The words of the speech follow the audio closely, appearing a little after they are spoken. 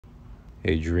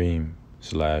a dream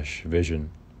slash vision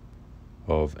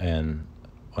of an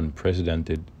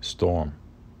unprecedented storm.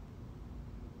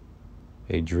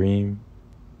 A dream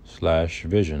slash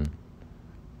vision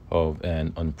of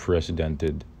an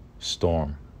unprecedented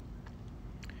storm.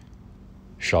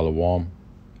 Shalom,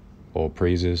 all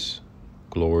praises,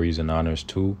 glories, and honors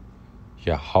to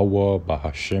Yahweh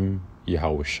Bahashim,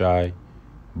 Yahushai,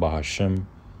 Bahashim,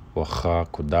 Wacha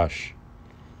Kodash.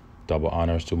 Double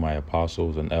honors to my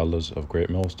apostles and elders of Great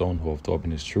Millstone who have taught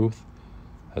me this truth,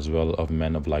 as well of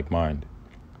men of like mind.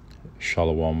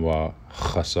 Shalom wa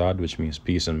chasad, which means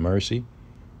peace and mercy,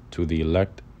 to the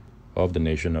elect of the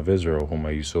nation of Israel, whom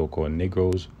are you so-called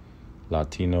Negroes,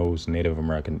 Latinos, Native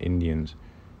American Indians,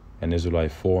 and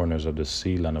Israelite foreigners of the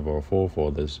sea land of our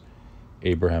forefathers,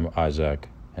 Abraham, Isaac,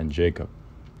 and Jacob,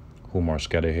 whom are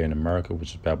scattered here in America,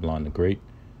 which is Babylon the Great,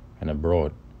 and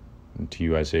abroad. And to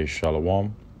you I say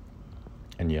Shalom,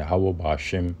 and Yahweh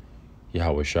Ba'ashim,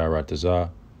 Yahweh Shairatazah.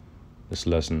 This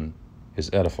lesson is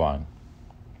edifying.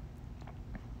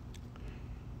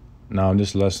 Now in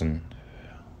this lesson,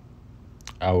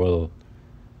 I will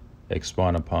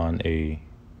expound upon a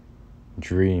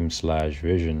dream slash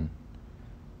vision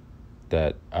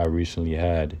that I recently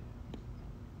had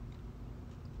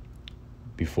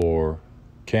before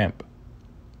camp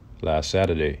last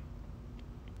Saturday.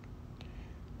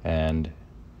 And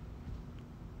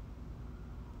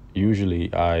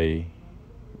usually I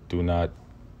do not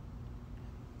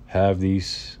have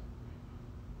these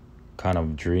kind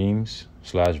of dreams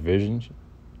slash visions.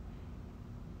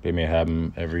 They may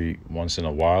happen every once in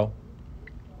a while,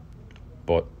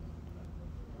 but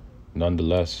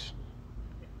nonetheless,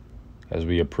 as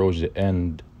we approach the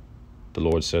end, the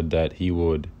Lord said that he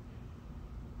would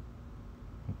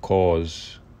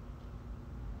cause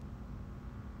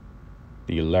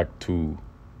the elect to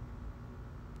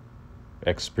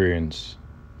experience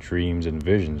dreams and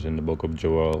visions in the book of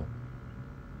Joel,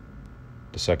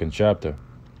 the 2nd chapter.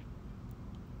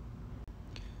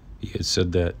 He had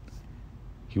said that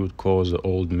he would cause the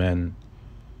old men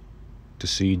to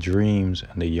see dreams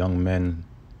and the young men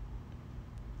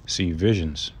see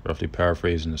visions, roughly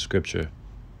paraphrasing the scripture.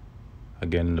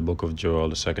 Again, in the book of Joel,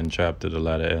 the 2nd chapter, the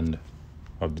latter end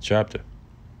of the chapter.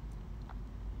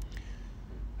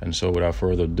 And so without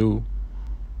further ado,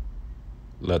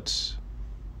 let's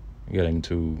get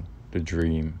into the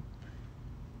dream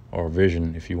or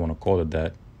vision, if you want to call it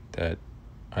that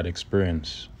I'd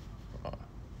experienced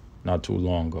not too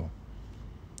long ago.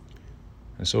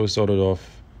 And so it started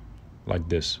off like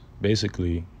this.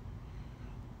 Basically,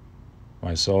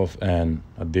 myself and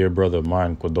a dear brother of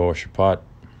mine, Kwador Shapat,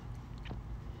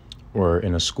 were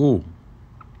in a school.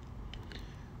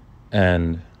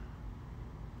 And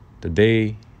the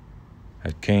day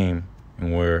had came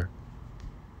and where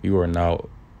we were now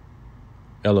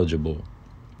eligible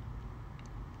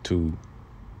to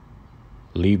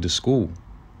leave the school.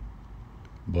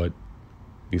 But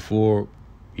before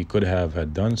we could have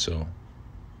had done so,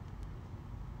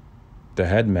 the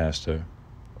headmaster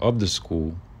of the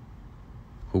school,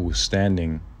 who was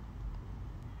standing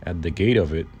at the gate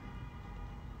of it,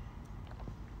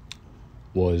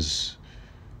 was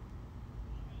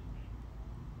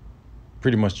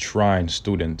pretty much trying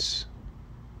students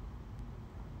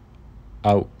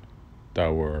out that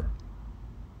were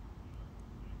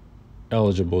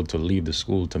eligible to leave the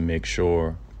school to make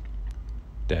sure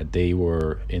that they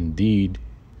were indeed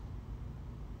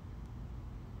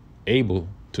able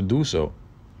to do so.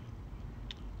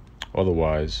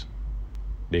 Otherwise,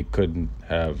 they couldn't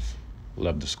have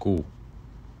left the school.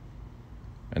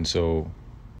 And so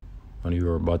when we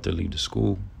were about to leave the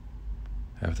school,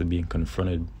 after being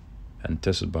confronted and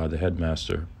tested by the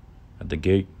headmaster at the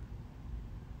gate,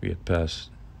 we had passed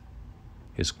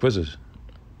his quizzes,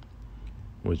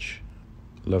 which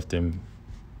left him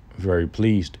very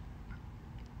pleased.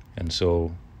 And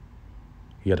so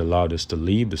he had allowed us to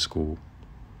leave the school.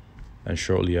 And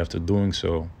shortly after doing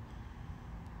so,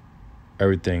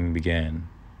 everything began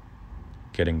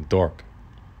getting dark.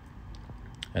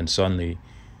 And suddenly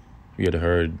we had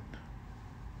heard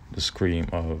the scream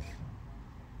of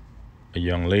a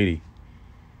young lady.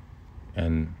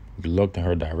 And we looked in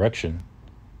her direction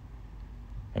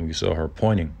and we saw her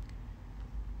pointing.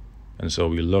 And so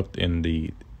we looked in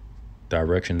the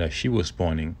direction that she was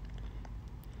pointing,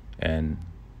 and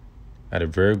at a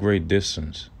very great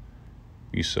distance,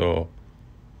 we saw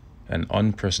an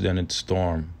unprecedented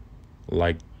storm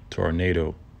like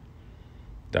tornado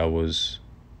that was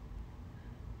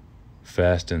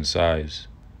vast in size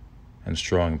and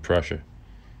strong in pressure,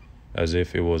 as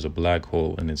if it was a black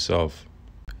hole in itself.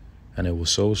 And it was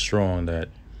so strong that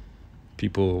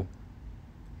people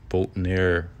both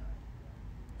near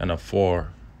and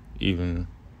afar, even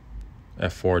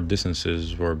at far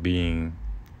distances, were being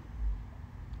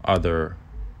either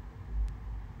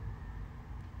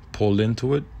pulled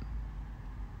into it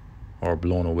or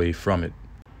blown away from it.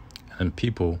 And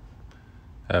people,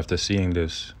 after seeing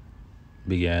this,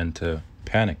 began to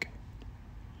panic.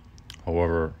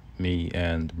 However, me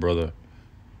and brother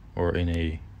were in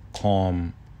a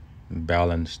calm,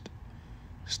 balanced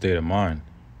state of mind,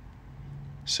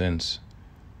 since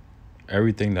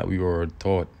everything that we were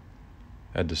taught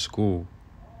at the school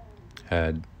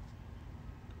had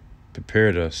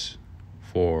prepared us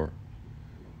for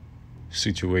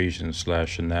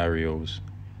situations/scenarios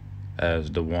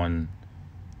as the one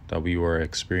that we were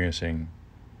experiencing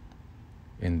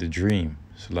in the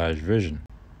dream/vision.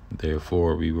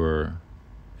 Therefore, we were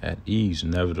at ease.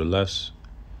 Nevertheless,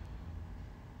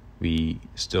 we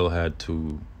still had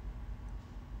to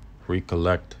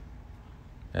recollect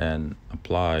and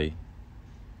apply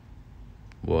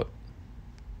what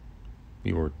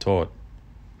we were taught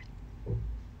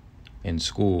in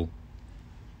school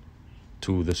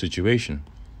to the situation.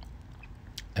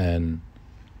 And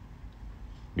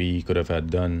we could have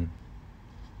had done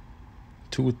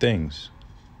two things.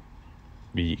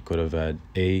 We could have had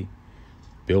A,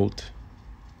 built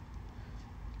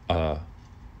a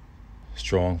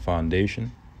strong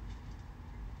foundation,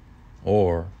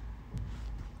 or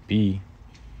B,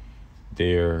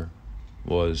 there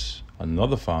was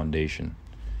another foundation.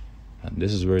 And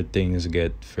this is where things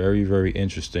get very, very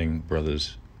interesting,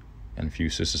 brothers and a few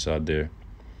sisters out there.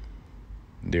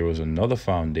 There was another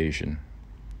foundation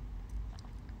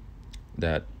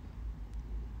that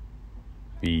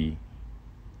we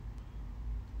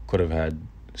could have had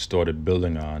started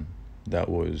building on that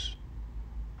was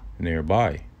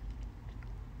nearby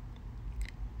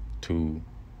to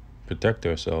protect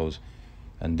ourselves.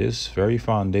 And this very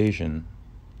foundation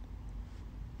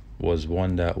was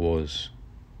one that was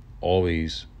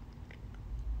always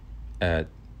at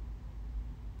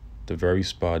the very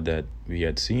spot that we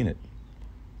had seen it.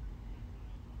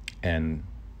 And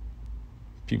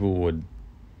people would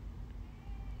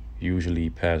usually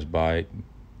pass by it,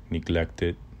 neglect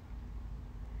it.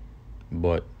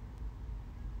 But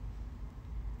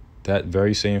that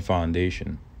very same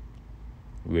foundation,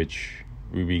 which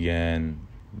we began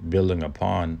building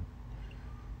upon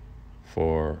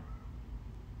for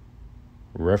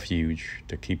refuge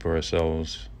to keep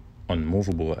ourselves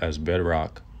unmovable as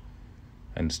bedrock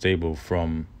and stable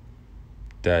from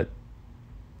that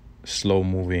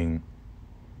slow-moving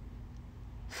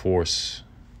force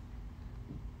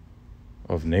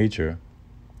of nature,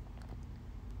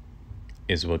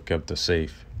 is what kept us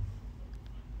safe.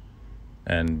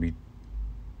 And we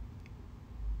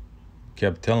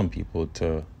kept telling people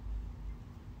to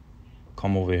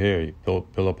come over here, build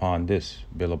upon this,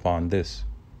 build upon this,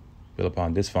 build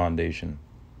upon this foundation.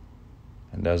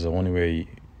 And that's the only way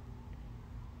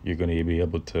you're going to be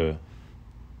able to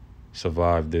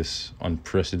survive this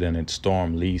unprecedented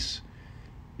storm, lest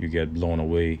you get blown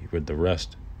away with the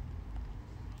rest.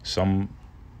 Some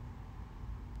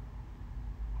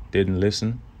didn't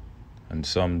listen, and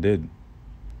some did.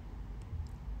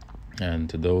 And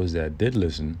to those that did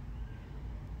listen,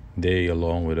 they,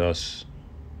 along with us,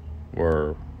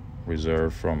 were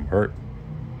reserved from hurt.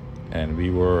 And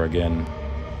we were, again,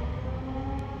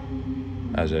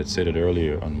 as I stated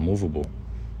earlier, unmovable.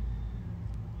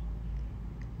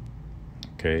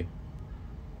 Okay?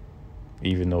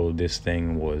 Even though this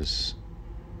thing was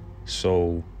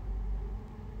so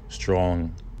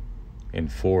strong in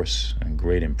force and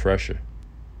great in pressure,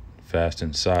 fast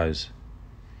in size.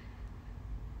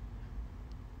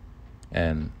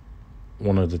 And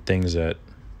one of the things that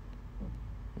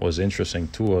was interesting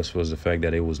to us was the fact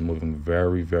that it was moving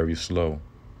very, very slow,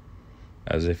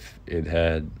 as if it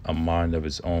had a mind of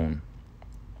its own.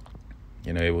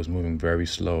 You know, it was moving very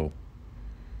slow,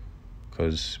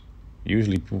 because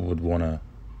usually people would want to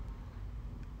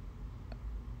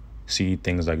see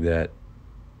things like that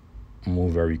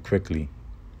move very quickly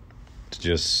to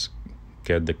just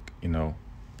get the,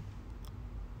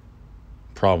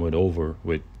 problem over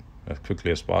with as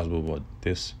quickly as possible. But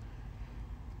this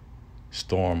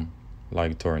storm,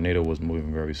 like tornado, was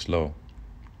moving very slow.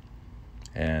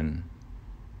 And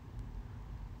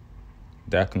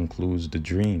that concludes the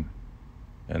dream.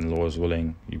 And Lord's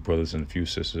willing, you brothers and a few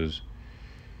sisters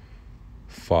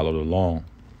followed along,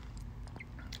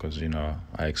 because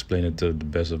I explained it to the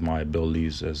best of my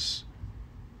abilities, as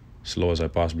slow as I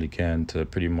possibly can, to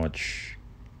pretty much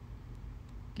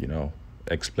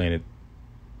explain it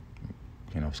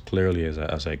as clearly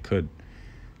as I could.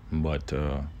 But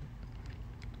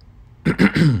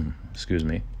excuse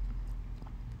me.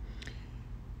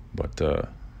 But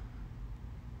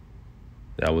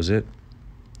that was it.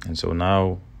 And so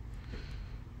now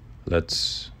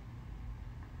let's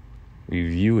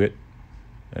review it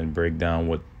and break down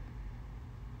what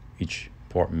each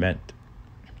part meant.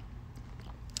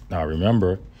 Now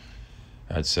remember,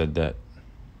 I had said that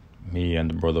me and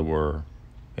the brother were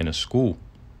in a school.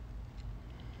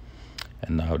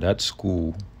 And now that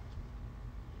school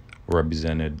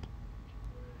represented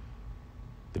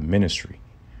the ministry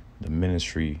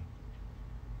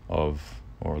of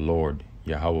our Lord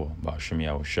Yahweh Ba'ashem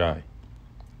Yahushai,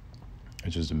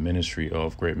 which is the ministry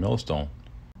of Great Millstone,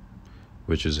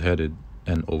 which is headed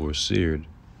and overseered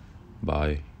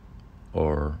by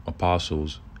our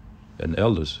apostles and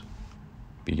elders,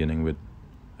 beginning with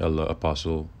Elder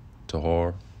Apostle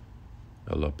Tahar,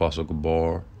 Elder Apostle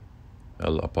Gabar,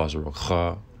 Elder Apostle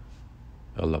Rakha,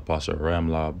 Elder Apostle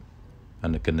Ramlab,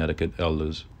 and the Connecticut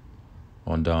elders,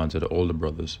 on down to the older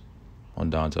brothers, on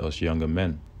down to us younger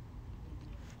men.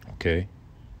 Okay?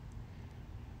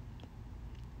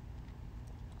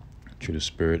 Through the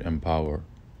spirit and power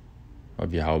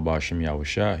of Yahweh Ba'ashem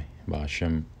Yahushai,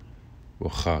 Ba'ashem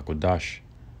Wacha Kodash.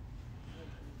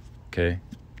 Okay?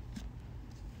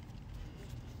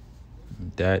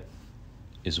 That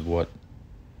is what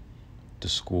the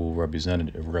school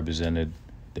represented. It represented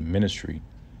the ministry,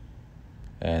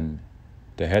 and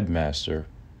the headmaster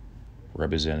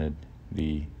represented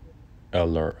the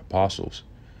elder apostles,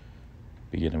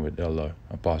 beginning with Elder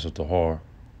Apostle Tahar,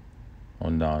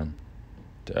 on down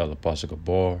to Elder Apostle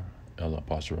Gabar, Elder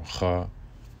Apostle Rakha,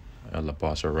 Elder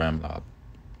Apostle Ramlab,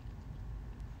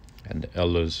 and the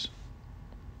elders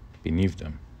beneath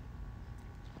them.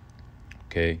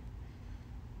 Okay?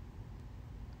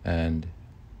 And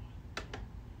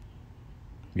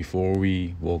before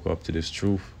we woke up to this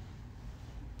truth,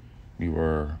 we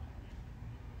were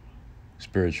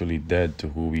spiritually dead to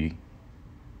who we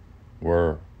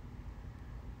were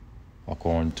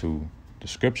according to the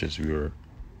scriptures. We were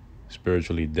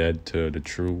spiritually dead to the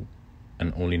true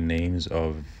and only names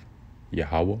of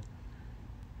Yahweh,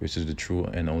 which is the true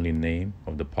and only name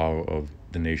of the power of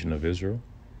the nation of Israel,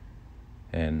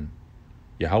 and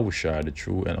Yahushua, the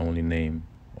true and only name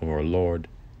of our Lord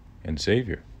and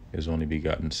Savior, His only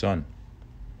begotten Son.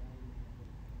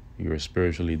 We were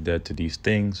spiritually dead to these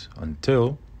things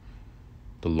until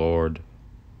the Lord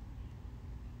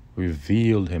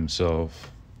revealed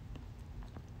Himself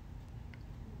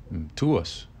to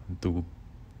us through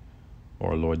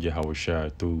our Lord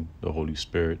Yahushua, through the Holy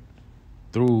Spirit,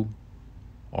 through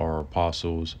our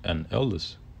apostles and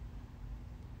elders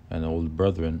and old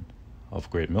brethren of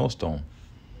Great Millstone,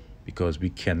 because we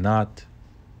cannot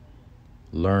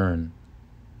learn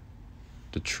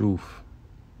the truth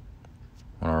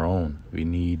on our own. We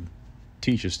need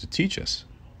teachers to teach us.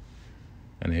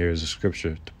 And here's a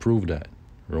scripture to prove that.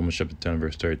 Romans chapter 10,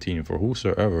 verse 13. For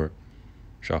whosoever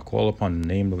shall call upon the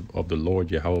name of the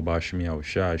Lord Yahweh Ba'ashem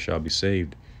Yahushai shall be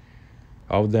saved.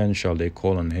 How then shall they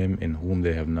call on him in whom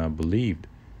they have not believed?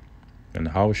 And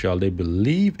how shall they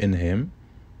believe in him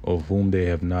of whom they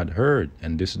have not heard?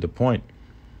 And this is the point.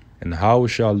 And how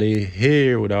shall they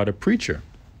hear without a preacher?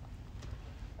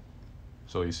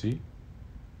 So you see,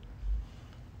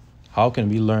 how can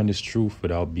we learn this truth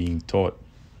without being taught?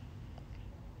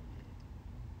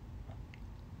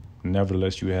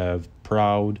 Nevertheless, you have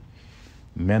proud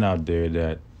men out there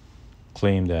that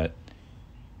claim that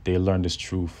they learned this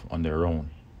truth on their own.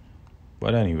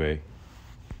 But anyway,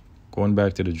 going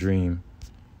back to the dream,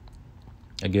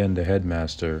 again, the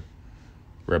headmaster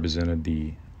represented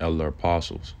the elder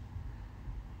apostles.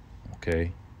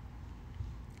 Okay?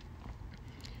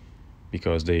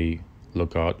 Because they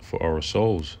look out for our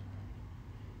souls,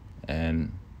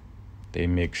 and they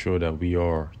make sure that we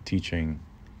are teaching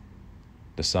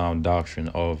the sound doctrine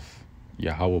of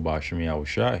Yahweh Ba'ashem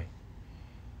Yahushai.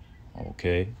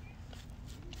 Okay?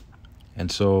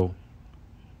 And so,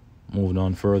 moving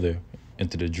on further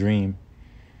into the dream,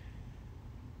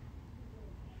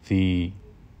 the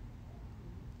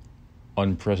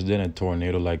unprecedented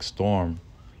tornado-like storm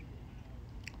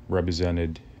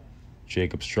represented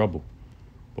Jacob's trouble.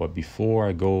 But before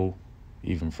I go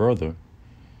even further,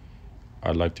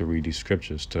 I'd like to read these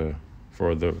scriptures to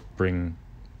further bring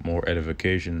more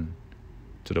edification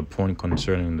to the point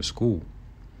concerning the school.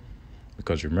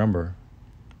 Because remember,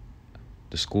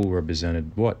 the school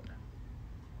represented what?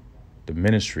 The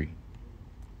ministry.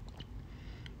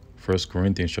 1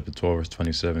 Corinthians chapter 12, verse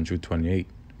 27 through 28,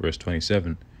 verse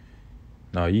 27.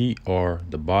 Now ye are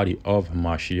the body of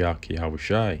Hamashiach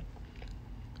Yahushai,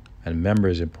 and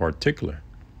members in particular.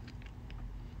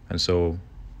 And so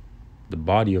the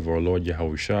body of our Lord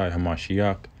Yahushai,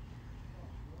 Hamashiach,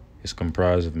 is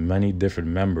comprised of many different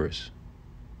members,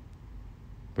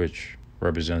 which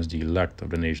represents the elect of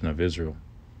the nation of Israel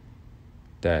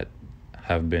that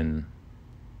have been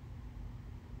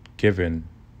given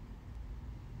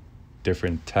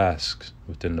different tasks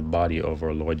within the body of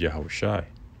our Lord Yahushua.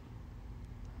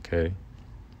 Okay?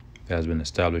 That has been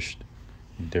established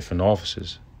in different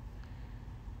offices.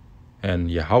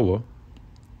 And Yahweh,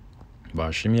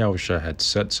 Ba'ashim Yahushua, had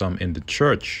set some in the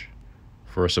church,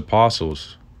 first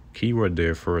apostles. Keyword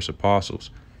there, first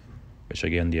apostles. Which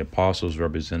again, the apostles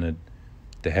represented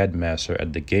the headmaster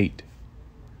at the gate.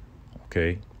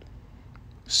 Okay?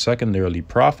 Secondarily,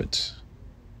 prophets.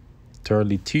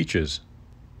 Thirdly, teachers.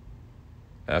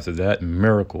 After that,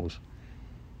 miracles.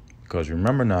 Because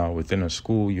remember now, within a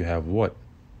school, you have what?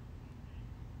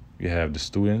 You have the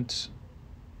students,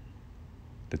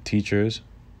 the teachers,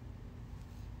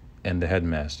 and the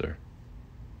headmaster.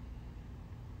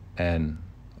 And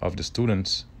of the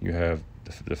students, you have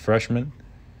the freshman,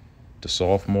 the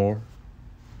sophomore,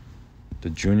 the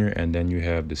junior, and then you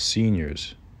have the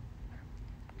seniors.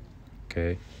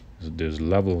 Okay? So there's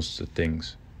levels to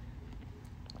things.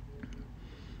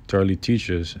 Thirdly,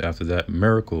 teachers. After that,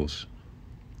 miracles.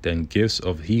 Then gifts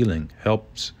of healing,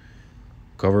 helps,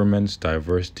 governments,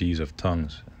 diversities of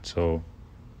tongues. And so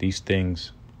these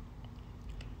things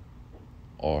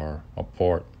are a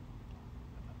part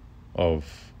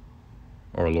of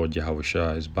our Lord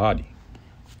Yahushua's body.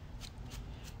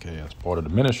 Okay, as part of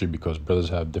the ministry, because brothers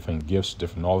have different gifts,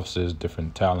 different offices,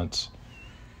 different talents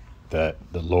that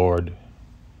the Lord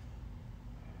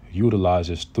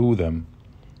utilizes through them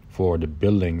for the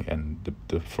building and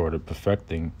for the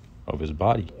perfecting of his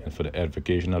body and for the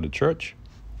edification of the church.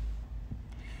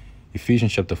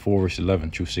 Ephesians chapter 4, verse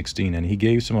 11 through 16. And he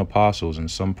gave some apostles and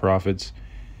some prophets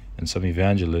and some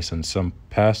evangelists and some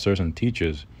pastors and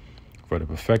teachers for the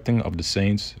perfecting of the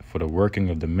saints, for the working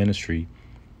of the ministry,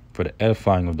 for the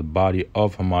edifying of the body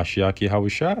of Hamashiach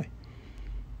Yahushua,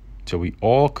 till we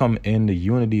all come in the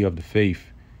unity of the faith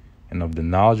and of the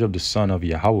knowledge of the Son of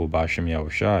Yahweh Ba'ashem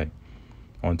Yahushua,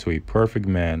 unto a perfect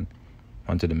man,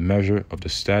 unto the measure of the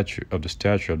stature of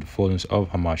the fullness of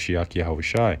Hamashiach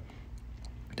Yahushua,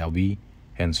 that we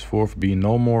henceforth be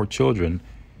no more children,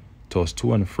 tossed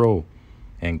to and fro,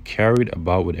 and carried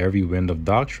about with every wind of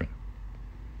doctrine.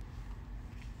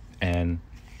 And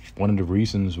one of the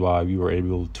reasons why we were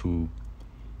able to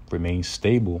remain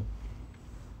stable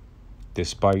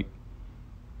despite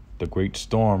the great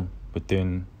storm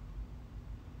within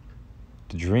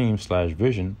the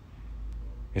dream/vision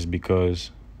is because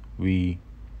we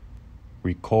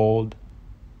recalled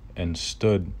and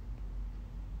stood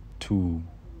to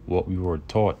what we were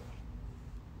taught,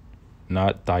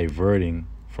 not diverting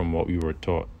from what we were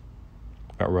taught,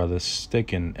 but rather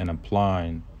sticking and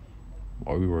applying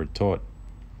what we were taught.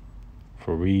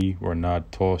 For we were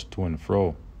not tossed to and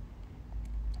fro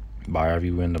by every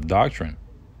wind of doctrine.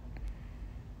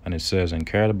 And it says, and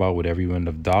carried about with every wind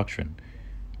of doctrine,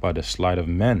 by the sleight of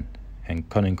men and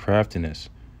cunning craftiness,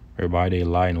 whereby they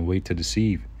lie in wait to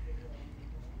deceive.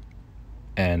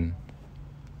 And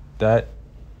that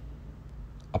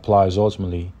applies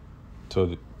ultimately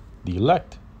to the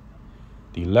elect.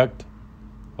 The elect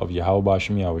of Yahweh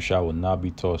Ba'ashem Yahushua will not be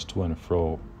tossed to and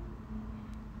fro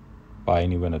by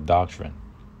any wind of doctrine,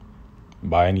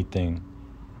 by anything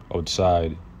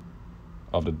outside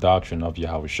of the doctrine of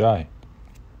Yahushua.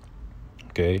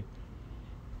 Okay?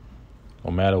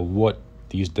 No matter what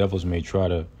these devils may try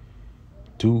to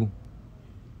do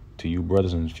to you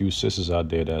brothers and few sisters out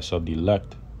there that's of the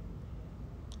elect,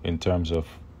 in terms of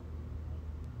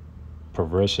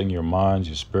perversing your minds,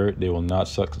 your spirit, they will not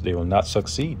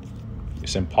succeed.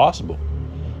 It's impossible.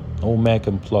 No man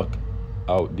can pluck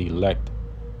out the elect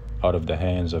out of the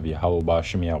hands of Yahweh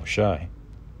Ba'ashem Yahushua.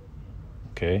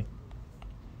 Okay?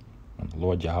 And the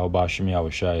Lord Yahweh Ba'ashem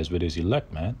Yahushua is with his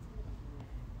elect, man.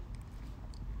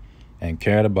 And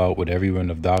carried about with every wind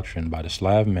of doctrine by the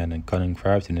sleight of men and cunning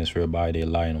craftiness, whereby they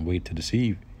lie in wait to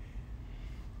deceive.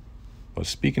 But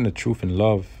speaking the truth in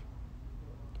love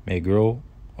may grow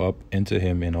up into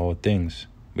him in all things,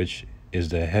 which is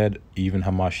the head, even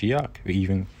Hamashiach.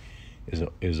 Even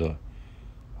is a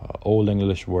old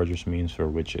English word which means for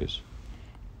which is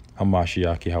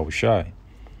Hamashiach Yahushua,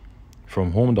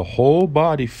 from whom the whole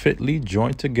body fitly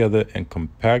joined together and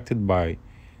compacted by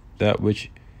that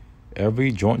which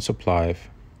every joint supplieth,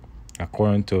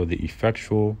 according to the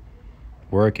effectual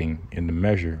working in the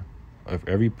measure of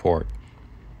every part,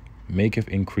 maketh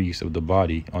increase of the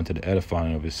body unto the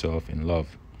edifying of itself in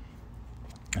love.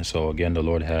 And so again, the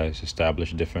Lord has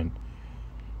established different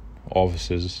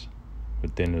offices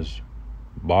within his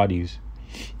body,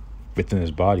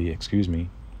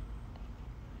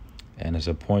 and has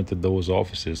appointed those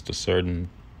offices to certain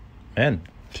men,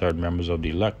 certain members of the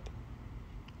elect.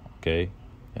 Okay,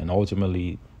 and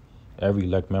ultimately, every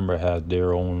elect member has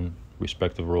their own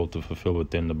respective role to fulfill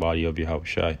within the body of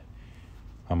Yahushua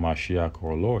HaMashiach,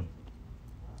 or Lord.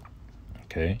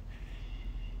 Okay,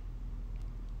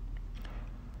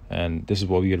 and this is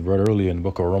what we had read earlier in the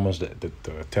book of Romans, the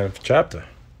 10th chapter,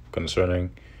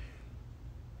 concerning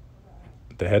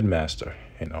the headmaster,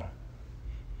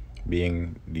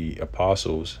 being the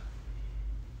apostles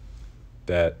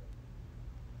that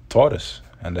taught us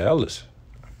and the elders.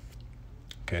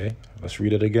 Okay, let's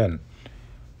read it again.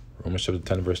 Romans chapter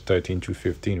 10, verse 13 through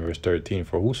 15, verse 13.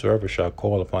 For whosoever shall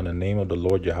call upon the name of the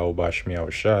Lord Yahweh Bashmi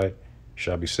Yahushai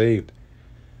shall be saved.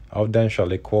 How then shall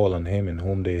they call on him in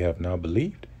whom they have not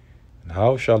believed? And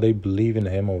how shall they believe in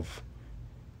him of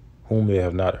whom they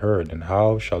have not heard? And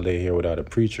how shall they hear without a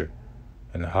preacher?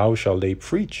 And how shall they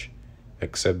preach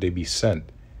except they be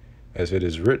sent? As it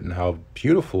is written, how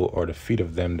beautiful are the feet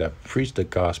of them that preach the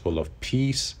gospel of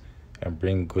peace and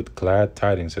bring glad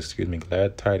tidings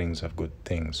of good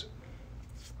things.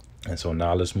 And so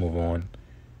now let's move on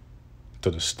to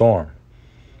the storm.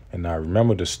 And now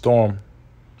remember, the storm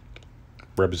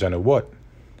represented what?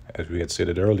 As we had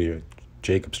stated earlier,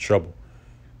 Jacob's trouble,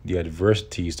 the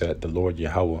adversities that the Lord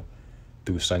Yahweh,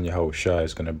 through Son Yahushua,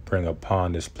 is going to bring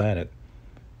upon this planet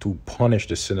to punish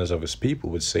the sinners of his people,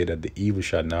 would say that the evil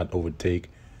shall not overtake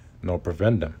nor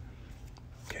prevent them.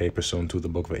 Okay, pursuant to the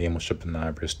book of Amos chapter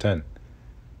 9, verse 10.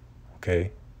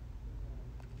 Okay.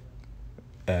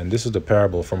 And this is the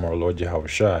parable from our Lord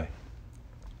Yahushua.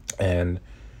 And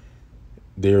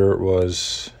there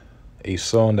was a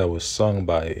song that was sung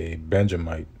by a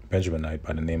Benjaminite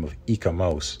by the name of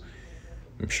Icamaus.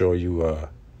 I'm sure you,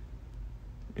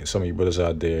 some of you brothers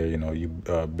out there, you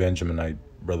Benjaminite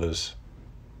brothers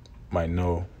might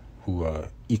know who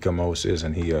Icamaus is,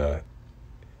 and he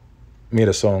made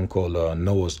a song called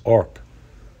Noah's Ark.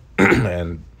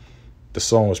 And the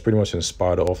song was pretty much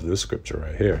inspired off of this scripture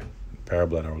right here, the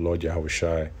parable that our Lord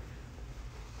Yahushua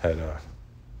had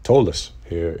told us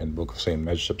here in the book of St.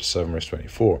 Matthew chapter 7, verse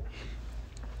 24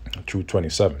 through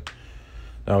 27.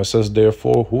 Now it says,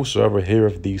 therefore, whosoever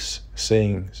heareth these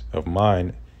sayings of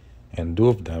mine and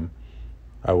doeth them,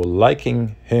 I will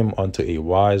liken him unto a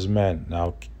wise man.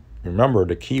 Now remember,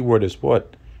 the key word is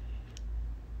what?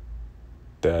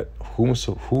 That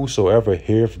whosoever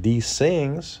heareth these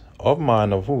sayings of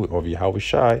mine, of who? Of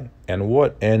Yahushua, and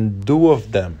what? And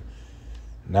doeth them.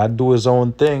 Not do his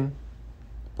own thing,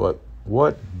 but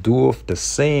what? Doeth the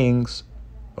sayings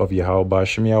of Yahweh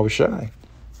Bashim Yahushua.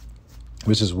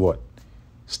 Which is what?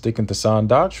 Sticking to sound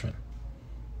doctrine.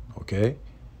 Okay?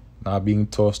 Not being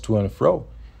tossed to and fro.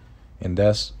 And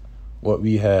that's what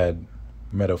we had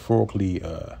metaphorically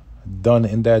done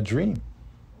in that dream.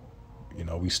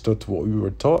 We stood to what we were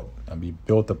taught, and we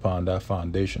built upon that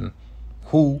foundation,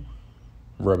 who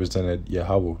represented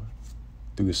Yahweh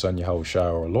through his Son Yahushua,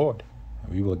 our Lord.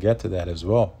 And we will get to that as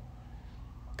well.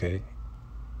 Okay?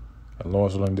 And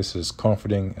Lord's willing, this is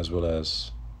comforting as well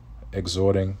as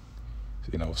exhorting,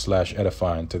 /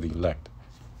 edifying to the elect.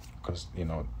 Because,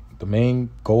 the main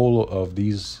goal of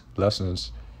these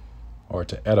lessons are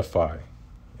to edify,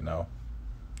 to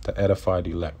edify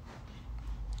the elect.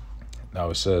 Now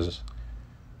it says,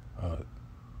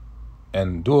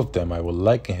 and doeth them, I will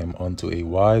liken him unto a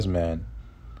wise man,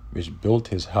 which built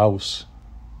his house,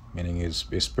 meaning his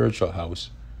spiritual house,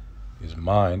 his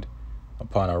mind,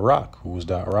 upon a rock. Who was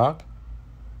that rock?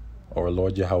 Our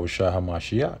Lord Yahushua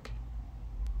HaMashiach.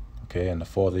 Okay, and the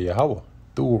Father Yahweh,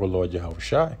 through our Lord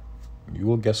Yahushua. You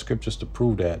will get scriptures to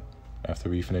prove that after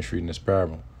we finish reading this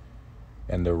parable.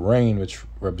 And the rain, which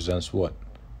represents what?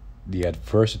 The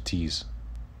adversities,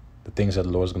 the things that the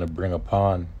Lord is going to bring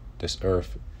upon this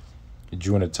earth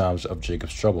during the times of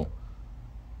Jacob's trouble,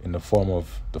 in the form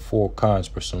of the 4 kinds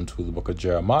pursuant to the book of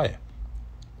Jeremiah: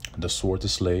 the sword to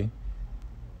slay,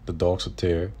 the dogs to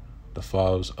tear, the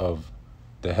fowls of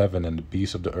the heaven, and the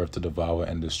beasts of the earth to devour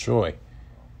and destroy.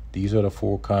 These are the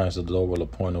 4 kinds that the Lord will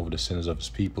appoint over the sins of his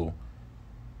people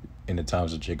in the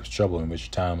times of Jacob's trouble, in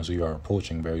which times we are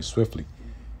approaching very swiftly.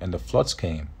 And the floods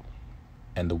came,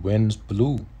 and the winds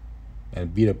blew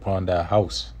and beat upon that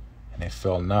house, and it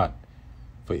fell not,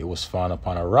 for it was found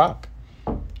upon a rock.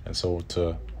 And so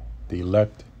to the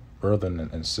elect brethren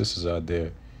and sisters out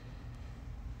there,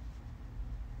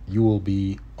 you will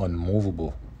be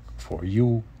unmovable, for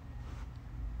you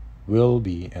will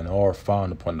be and are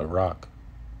found upon the rock,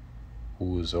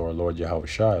 who is our Lord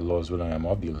Yahushua. Lord's willing, I am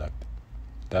of the elect.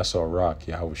 That's our rock,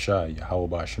 Yahushua, Yahweh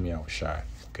Bashim Yahushua.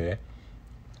 Okay?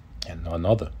 And none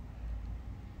other.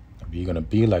 We're going to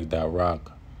be like that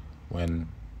rock when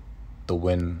the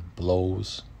wind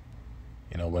blows,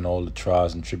 when all the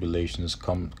trials and tribulations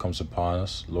comes upon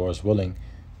us, Lord's willing,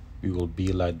 we will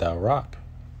be like that rock.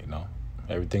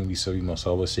 Everything we say, we must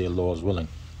always say, Lord's willing.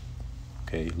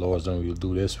 Okay, Lord's willing, we'll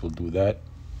do this, we'll do that.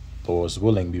 Lord's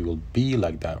willing, we will be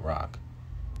like that rock.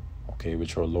 Okay,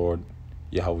 which our Lord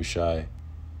Yahushua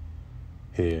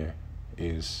here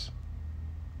is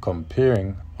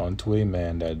comparing unto a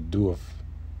man that doeth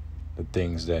the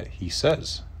things that he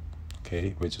says.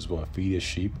 Okay, which is what? Feed his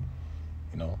sheep.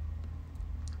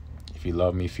 If you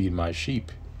love me, feed my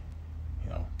sheep.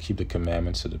 Keep the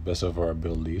commandments to the best of our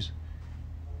abilities.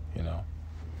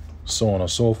 So on and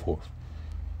so forth.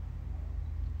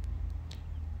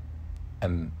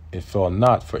 And it fell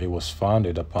not, for it was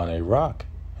founded upon a rock.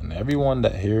 And everyone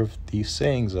that heareth these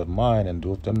sayings of mine and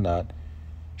doeth them not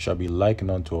shall be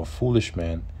likened unto a foolish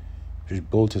man which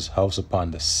built his house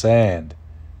upon the sand.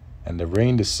 And the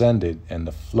rain descended, and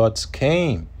the floods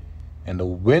came, and the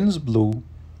winds blew,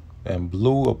 and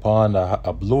blew upon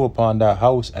that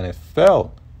house, and it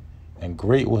fell, and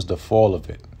great was the fall of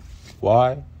it.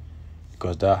 Why?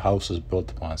 Because that house was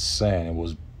built upon sand. It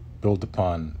was built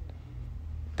upon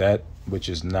that which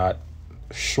is not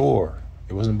sure.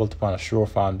 It wasn't built upon a sure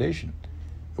foundation.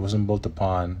 It wasn't built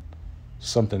upon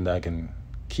something that can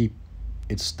keep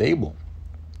it stable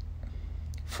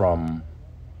from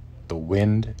the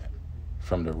wind,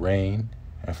 from the rain,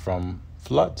 and from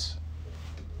floods.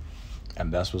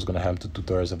 And that's what's going to happen to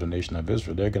 2/3 of the nation of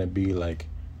Israel. They're going to be like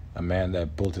a man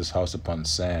that built his house upon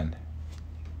sand.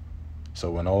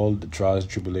 So when all the trials,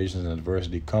 tribulations, and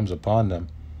adversity comes upon them,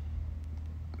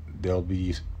 they'll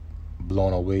be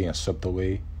blown away and swept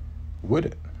away with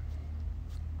it.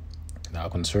 Now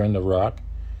concerning the rock,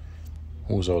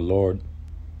 who's our Lord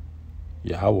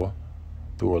Yahweh,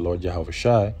 through our Lord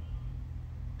Yahushua,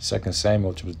 2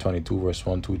 Samuel chapter 22, verse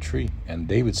 1, 2, 3. And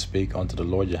David spake unto the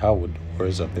Lord Yahweh the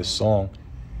words of this song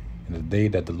in the day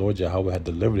that the Lord Yahweh had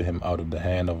delivered him out of the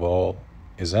hand of all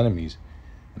his enemies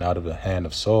and out of the hand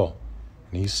of Saul.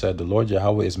 And he said, the Lord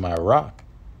Yahweh is my rock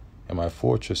and my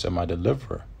fortress and my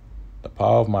deliverer, the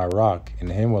power of my rock,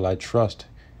 in him will I trust.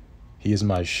 He is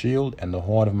my shield and the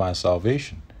horn of my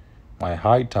salvation, my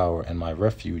high tower and my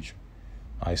refuge.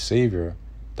 My Savior,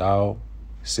 thou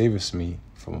savest me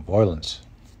from violence.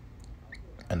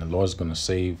 And the Lord's going to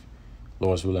save.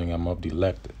 Lord's willing, I'm of the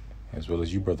elect, as well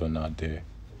as you, brethren, out there,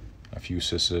 a few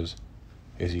sisters,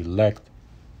 is elect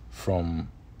from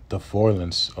the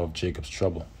violence of Jacob's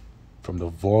trouble, from the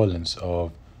violence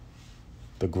of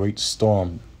the great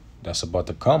storm that's about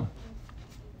to come.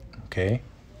 Okay?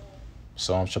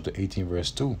 Psalm chapter 18,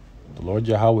 verse 2. The Lord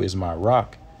Yahweh is my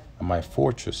rock and my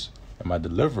fortress and my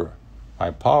deliverer,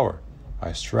 my power,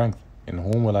 my strength. In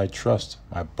whom will I trust?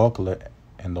 My buckler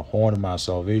and the horn of my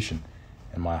salvation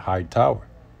and my high tower.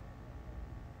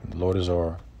 And the Lord is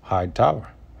our high tower.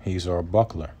 He's our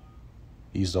buckler.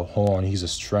 He's the horn. He's the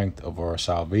strength of our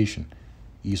salvation.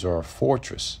 He's our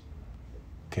fortress.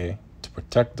 Okay? To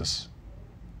protect us.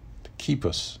 To keep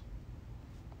us.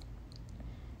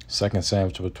 2 Samuel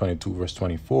chapter 22, verse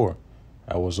 24.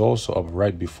 I was also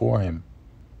upright before him,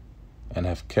 and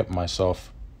have kept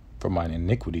myself from mine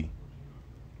iniquity.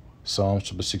 Psalms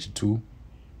chapter 62,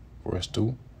 verse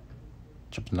 2.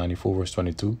 Chapter 94, verse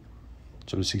 22.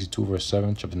 Chapter 62, verse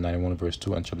 7. Chapter 91, verse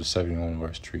 2. And chapter 71,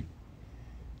 verse 3.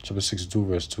 Chapter 62,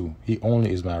 verse 2. He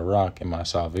only is my rock and my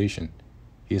salvation.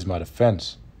 He is my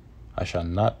defense. I shall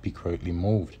not be greatly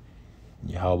moved.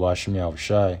 Yahweh Hashem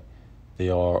Yahushai, they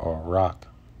are our rock.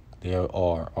 They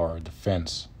are our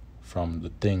defense from the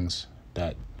things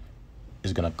that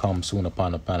is going to come soon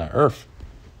upon the planet Earth.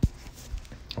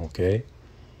 Okay?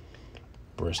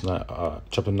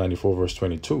 Chapter 94, verse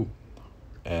 22.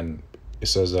 And it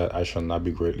says that I shall not be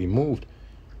greatly moved.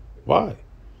 Why?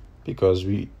 Because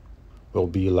we will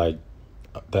be like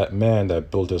that man that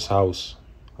built his house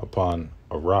upon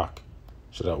a rock,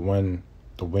 so that when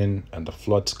the wind and the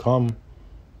floods come,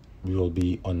 we will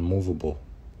be unmovable.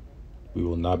 We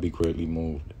will not be greatly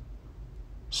moved.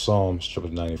 Psalms chapter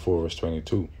 94, verse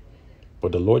 22.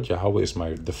 But the Lord Yahweh is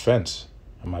my defense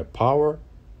and my power.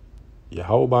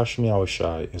 Yahweh Bashmi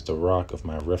Yahushai is the rock of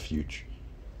my refuge.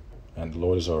 And the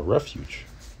Lord is our refuge.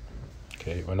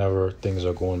 Okay, whenever things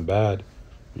are going bad,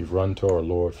 we run to our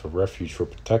Lord for refuge, for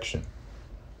protection.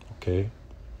 Okay,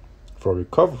 for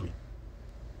recovery.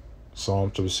 Psalm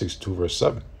chapter 62, verse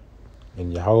 7.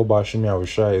 And Yahweh Bashmi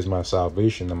Yahushai is my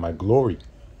salvation and my glory.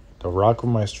 The rock of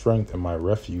my strength and my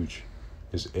refuge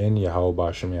is in Yahweh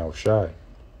Bashmi Yahushai.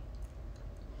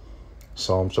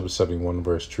 Psalm chapter 71,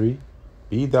 verse 3.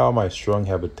 Be thou my strong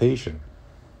habitation,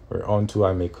 whereunto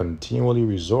I may continually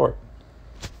resort.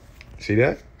 See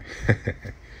that?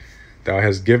 Thou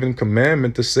hast given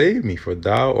commandment to save me, for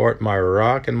thou art my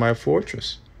rock and my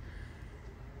fortress.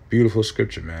 Beautiful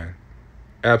scripture, man.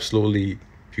 Absolutely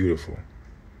beautiful.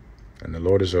 And the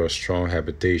Lord is our strong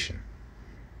habitation.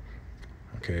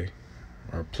 Okay.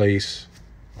 Our place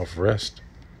of rest.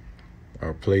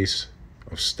 Our place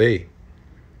of stay.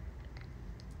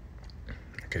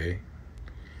 Okay.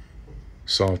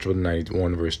 Psalms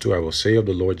 91 verse 2, I will say of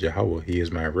the Lord Yahweh, he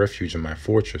is my refuge and my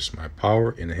fortress, my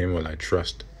power, in him will I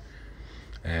trust.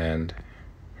 And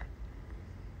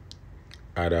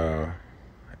I'd added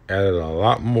a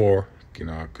lot more,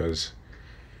 because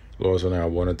Lord's when I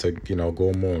wanted to,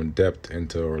 go more in depth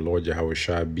into our Lord Yahweh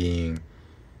Shai being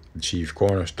the chief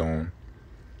cornerstone.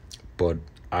 But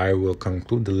I will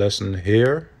conclude the lesson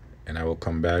here, and I will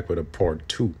come back with a part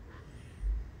 2.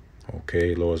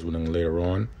 Okay, Lord's willing, later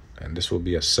on. And this will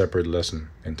be a separate lesson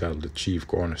entitled the chief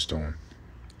cornerstone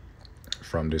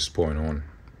from this point on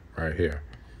right here.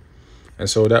 And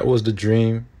so that was the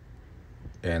dream.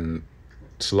 And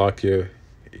Salakia,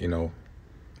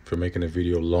 for making the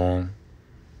video long.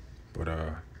 But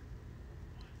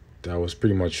that was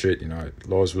pretty much it.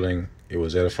 Lord's willing, it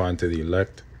was edifying to the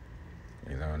elect.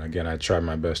 And again, I tried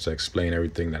my best to explain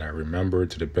everything that I remember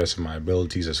to the best of my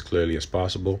abilities as clearly as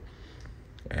possible.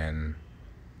 And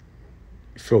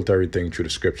filter everything through the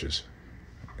scriptures.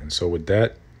 And so with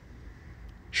that,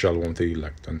 shalom to the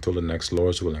elect. Until the next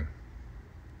Lord's willing.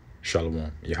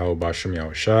 Shalom. Yahweh B'Hashem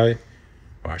Yahweh Shai.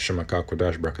 B'Hashem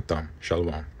HaKadosh Brakatam.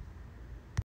 Shalom.